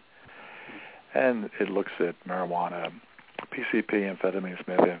history. And it looks at marijuana, PCP, amphetamines,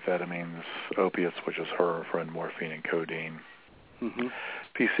 methamphetamines, opiates, which is heroin, morphine, and codeine. Mm-hmm.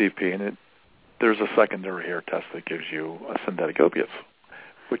 PCP, and there's a secondary hair test that gives you synthetic opiates,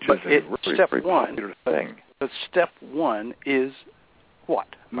 which is a very popular thing. But step 1 is what?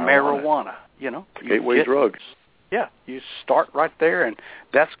 Marijuana. Gateway drugs. Yeah, you start right there, and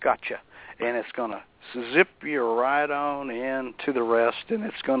that's got you. And it's going to zip you right on into the rest, and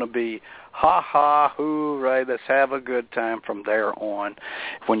it's going to be ha-ha, hooray, let's have a good time from there on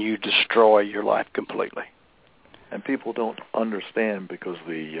when you destroy your life completely. And people don't understand because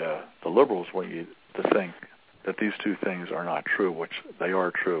the liberals want you to think that these two things are not true, which they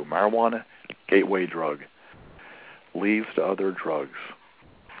are true. Marijuana, gateway drug, leads to other drugs.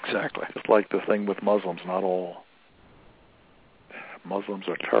 Exactly. Just like the thing with Muslims, not all Muslims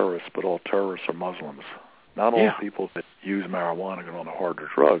are terrorists, but all terrorists are Muslims. Not all people that use marijuana go on to harder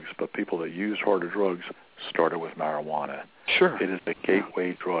drugs, but people that use harder drugs started with marijuana. Sure. It is the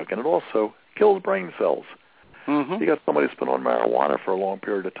gateway drug, and it also kills brain cells. Mm-hmm. You got somebody that's been on marijuana for a long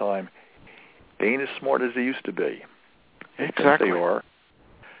period of time. They ain't as smart as they used to be. Exactly. They are.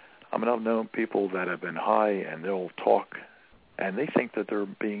 I mean, I've known people that have been high, and they'll talk, and they think that they're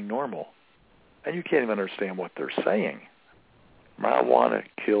being normal. And you can't even understand what they're saying. Marijuana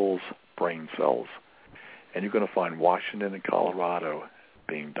kills brain cells. And you're going to find Washington and Colorado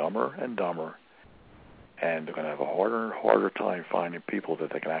being dumber and dumber, and they're going to have a harder and harder time finding people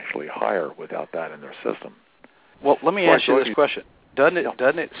that they can actually hire without that in their system. Well, let me ask you this question. Doesn't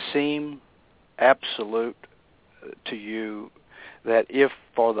it seem absolute to you that if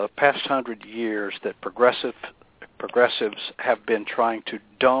for the past 100 years that progressives have been trying to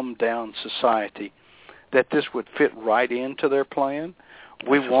dumb down society, that this would fit right into their plan?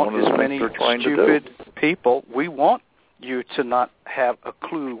 We want as many stupid people. We want you to not have a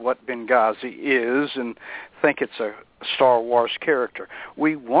clue what Benghazi is and think it's a Star Wars character.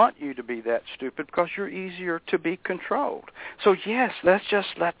 We want you to be that stupid because you're easier to be controlled. So yes, let's just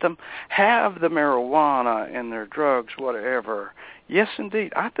let them have the marijuana and their drugs, whatever. Yes,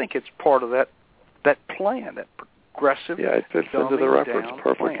 indeed. I think it's part of that plan, that progressive. Yeah, it fits into the reference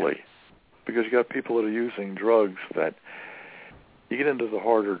perfectly. Plan. Because you got people that are using drugs that you get into the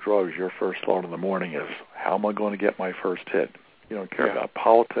harder drugs, your first thought in the morning is, how am I going to get my first hit? You don't care about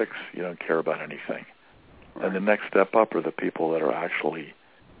politics. You don't care about anything. Right. And the next step up are the people that are actually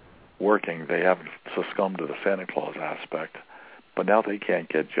working. They haven't succumbed to the Santa Claus aspect, but now they can't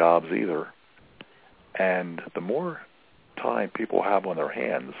get jobs either. And the more time people have on their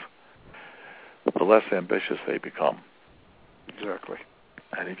hands, the less ambitious they become. Exactly.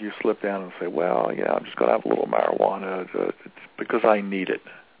 And if you slip down and say, well, yeah, I'm just going to have a little marijuana it's because I need it.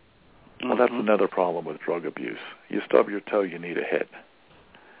 Well, that's another problem with drug abuse. You stub your toe, you need a hit.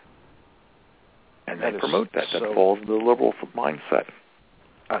 And they promote that. That falls into the liberal mindset.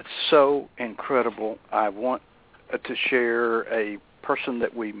 It's so incredible. I want to share a person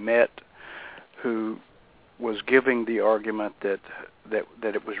that we met who was giving the argument that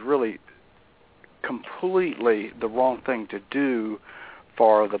it was really completely the wrong thing to do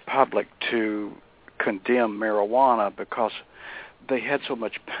for the public to condemn marijuana because they had so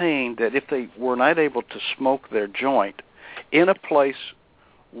much pain that if they were not able to smoke their joint in a place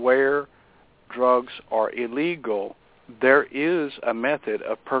where drugs are illegal, there is a method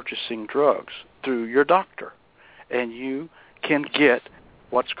of purchasing drugs through your doctor, and you can get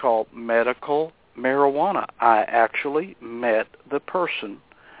what's called medical marijuana. I actually met the person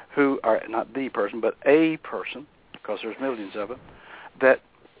not the person, but a person, because there's millions of them, that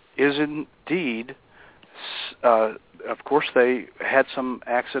is indeed, of course, they had some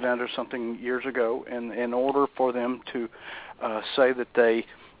accident or something years ago, and in order for them to say that they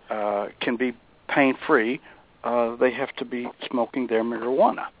can be pain-free, they have to be smoking their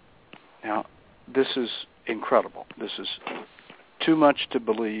marijuana. Now, this is incredible. This is too much to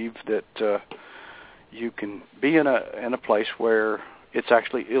believe that you can be in a place where it's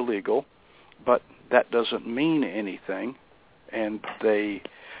actually illegal, but that doesn't mean anything. And they,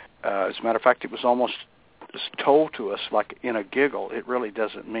 as a matter of fact, it was almost told to us like in a giggle. It really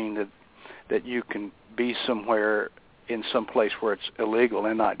doesn't mean that you can be somewhere in some place where it's illegal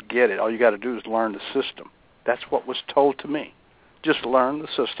and not get it. All you got to do is learn the system. That's what was told to me. Just learn the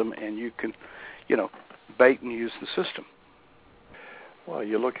system, and you can, bait and use the system. Well,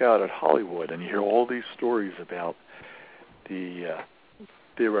 you look out at Hollywood, and you hear all these stories about the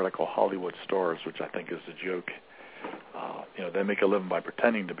theoretical Hollywood stars, which I think is a joke. They make a living by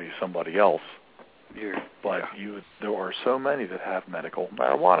pretending to be somebody else. There are so many that have medical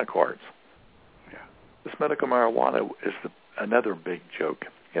marijuana cards. Yeah. This medical marijuana is another big joke.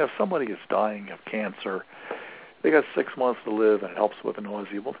 If somebody is dying of cancer, they got 6 months to live, and it helps with the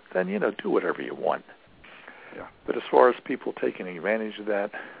nausea. Well, then do whatever you want. Yeah. But as far as people taking advantage of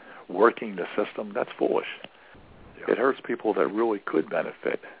that, working the system, that's foolish. Yeah. It hurts people that really could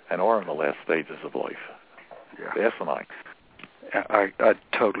benefit and are in the last stages of life. Yeah. The asinine. I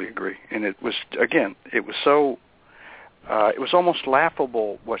totally agree. And it was, again, it was so, it was almost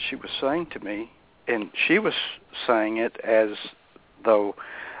laughable what she was saying to me. And she was saying it as though,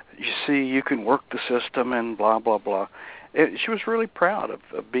 you see, you can work the system and blah, blah, blah. And she was really proud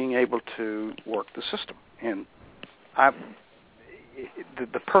of being able to work the system. And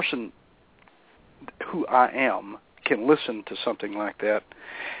the person who I am can listen to something like that.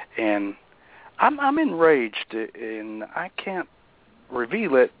 And I'm enraged, and I can't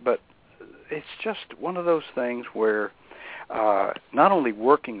reveal it, but it's just one of those things where not only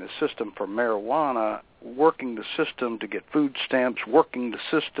working the system for marijuana, working the system to get food stamps, working the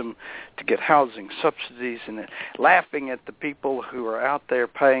system to get housing subsidies, and laughing at the people who are out there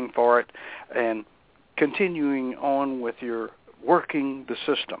paying for it, and continuing on with your working the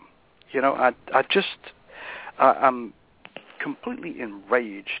system. I'm completely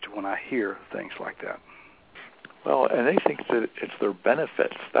enraged when I hear things like that. Well, and they think that it's their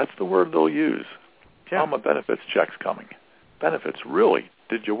benefits. That's the word they'll use. Yeah. My benefits check's coming. Benefits, really?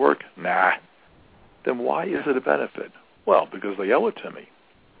 Did you work? Nah. Then why is it a benefit? Well, because they owe it to me.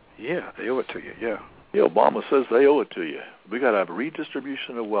 Yeah, they owe it to you, yeah. Obama says they owe it to you. We got to have a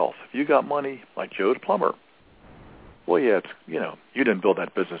redistribution of wealth. If you got money, like Joe the plumber, well, yeah, you didn't build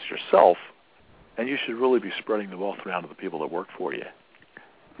that business yourself. And you should really be spreading the wealth around to the people that work for you.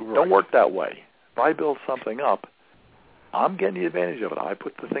 Right. Don't work that way. If I build something up, I'm getting the advantage of it. I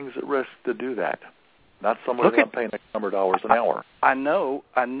put the things at risk to do that. Not somebody that I'm paying X number of dollars an hour. I know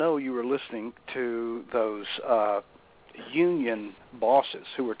you were listening to those union bosses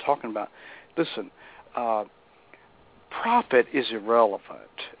who were talking about, listen, profit is irrelevant,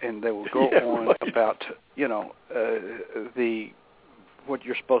 and they will go on about, what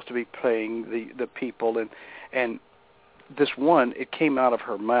you're supposed to be paying the people, and this one, it came out of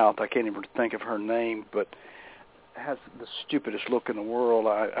her mouth. I can't even think of her name, but has the stupidest look in the world.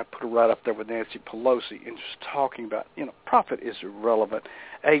 I put her right up there with Nancy Pelosi, and just talking about, profit is irrelevant.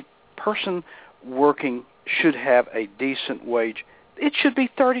 A person working should have a decent wage. It should be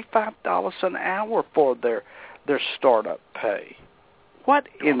 $35 an hour for their startup pay. What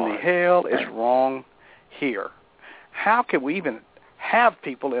in the hell is wrong here? How can we even have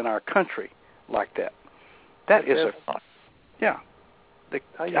people in our country like that? That is yeah.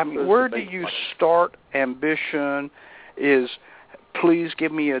 Where do you start ambition? Is please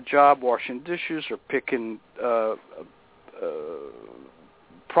give me a job washing dishes or picking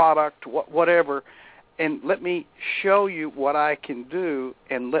product, whatever, and let me show you what I can do,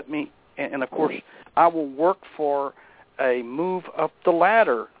 and and of course I will work for a move up the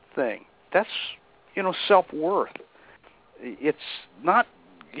ladder thing. That's self-worth. It's not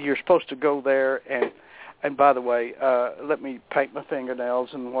you're supposed to go there and by the way, let me paint my fingernails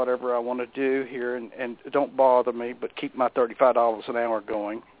and whatever I want to do here, and don't bother me, but keep my $35 an hour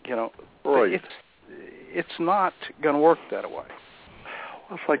going. Right. It's not going to work that way.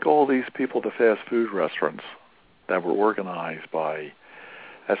 Well, it's like all these people at the fast food restaurants that were organized by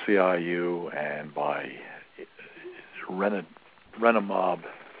SEIU and by rent-a-mob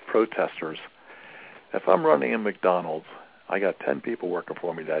protesters. If I'm running a McDonald's, I got 10 people working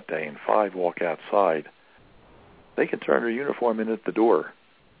for me that day, and 5 walk outside. They can turn their uniform in at the door.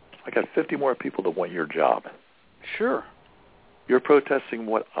 I got 50 more people that want your job. Sure. You're protesting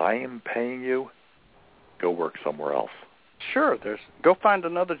what I am paying you? Go work somewhere else. Sure. Go find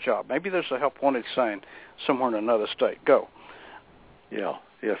another job. Maybe there's a help wanted sign somewhere in another state. Go. Yeah.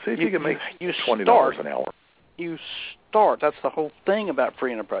 See if you can make $20 an hour. You start. That's the whole thing about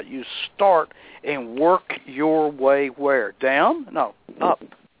free enterprise. You start and work your way where? Down? No, up.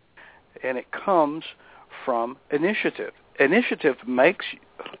 And it comes from initiative. Initiative makes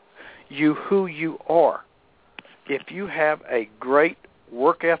you who you are. If you have a great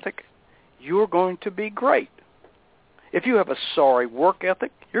work ethic, you're going to be great. If you have a sorry work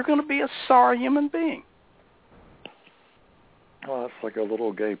ethic, you're going to be a sorry human being. Well, that's like a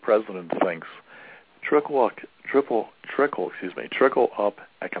little gay president thinks. Trickle up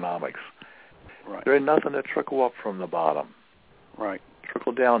economics. Right. There ain't nothing to trickle up from the bottom. Right.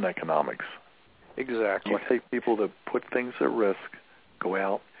 Trickle down economics. Exactly. You take people that put things at risk, go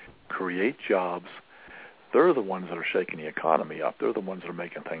out, create jobs. They're the ones that are shaking the economy up. They're the ones that are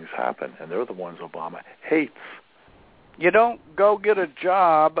making things happen, and they're the ones Obama hates. You don't go get a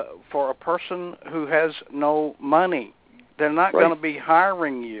job for a person who has no money. They're not going to be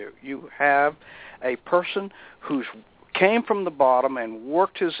hiring you. You have a person who's came from the bottom and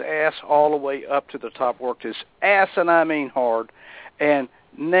worked his ass all the way up to the top, worked his ass, and I mean hard, and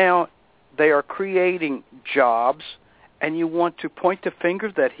now they are creating jobs, and you want to point the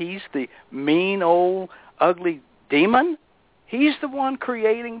finger that he's the mean old ugly demon? He's the one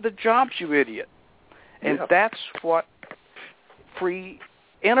creating the jobs, you idiot. And that's what free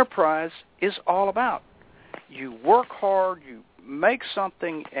enterprise is all about. You work hard, you make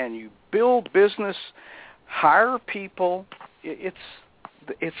something, and you build business, hire people. It's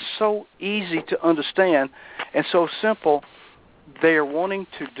so easy to understand and so simple. They are wanting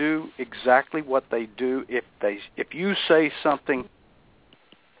to do exactly what they do. If you say something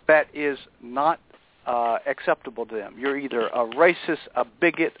that is not acceptable to them, you're either a racist, a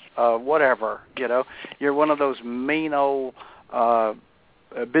bigot, whatever. You're one of those mean old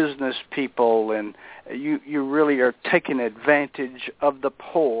business people, and you really are taking advantage of the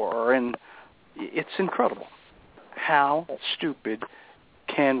poor, and it's incredible. How stupid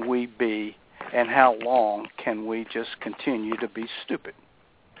can we be, and how long can we just continue to be stupid?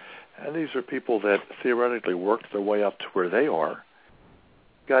 And these are people that theoretically worked their way up to where they are.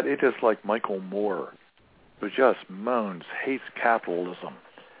 God, it is like Michael Moore, who just moans, hates capitalism.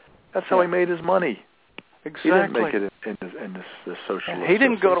 That's how he made his money. Exactly. He didn't make it in this socialist. He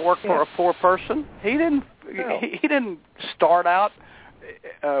didn't go to work for a poor person. He didn't. No. He didn't start out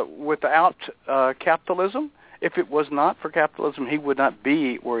without capitalism. If it was not for capitalism, he would not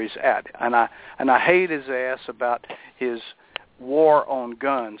be where he's at. And I hate his ass about his war on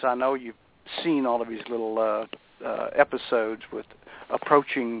guns. I know you've seen all of his little episodes with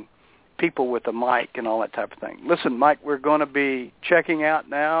approaching people with a mic and all that type of thing. Listen, Mike, we're going to be checking out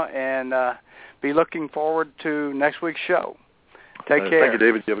now and be looking forward to next week's show. Take care. Thank you,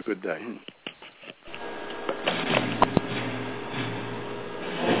 David. You have a good day.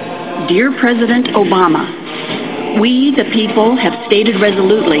 Dear President Obama, we, the people, have stated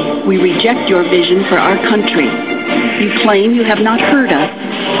resolutely we reject your vision for our country. You claim you have not heard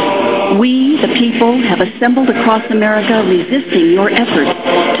us. We, the people, have assembled across America resisting your efforts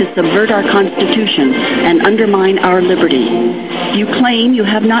to subvert our Constitution and undermine our liberty. You claim you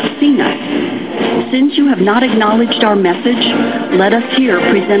have not seen us. Since you have not acknowledged our message, let us here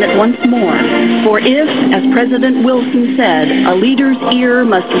present it once more. For if, as President Wilson said, a leader's ear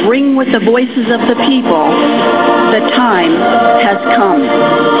must ring with the voices of the people, the time has come.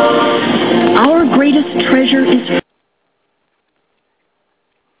 Our greatest treasure is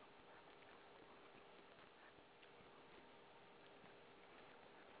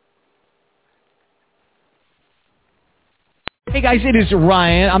Hey guys, it is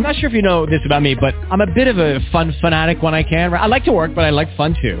Ryan. I'm not sure if you know this about me, but I'm a bit of a fun fanatic when I can. I like to work, but I like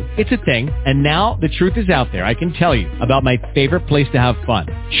fun too. It's a thing. And now the truth is out there. I can tell you about my favorite place to have fun.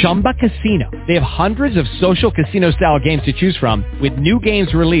 Chumba Casino. They have hundreds of social casino style games to choose from with new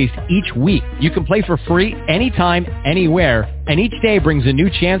games released each week. You can play for free anytime, anywhere. And each day brings a new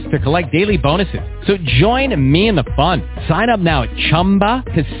chance to collect daily bonuses. So join me in the fun. Sign up now at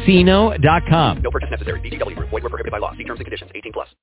ChumbaCasino.com. No purchase necessary. VGW. Void where prohibited by law. See terms and conditions. 18+.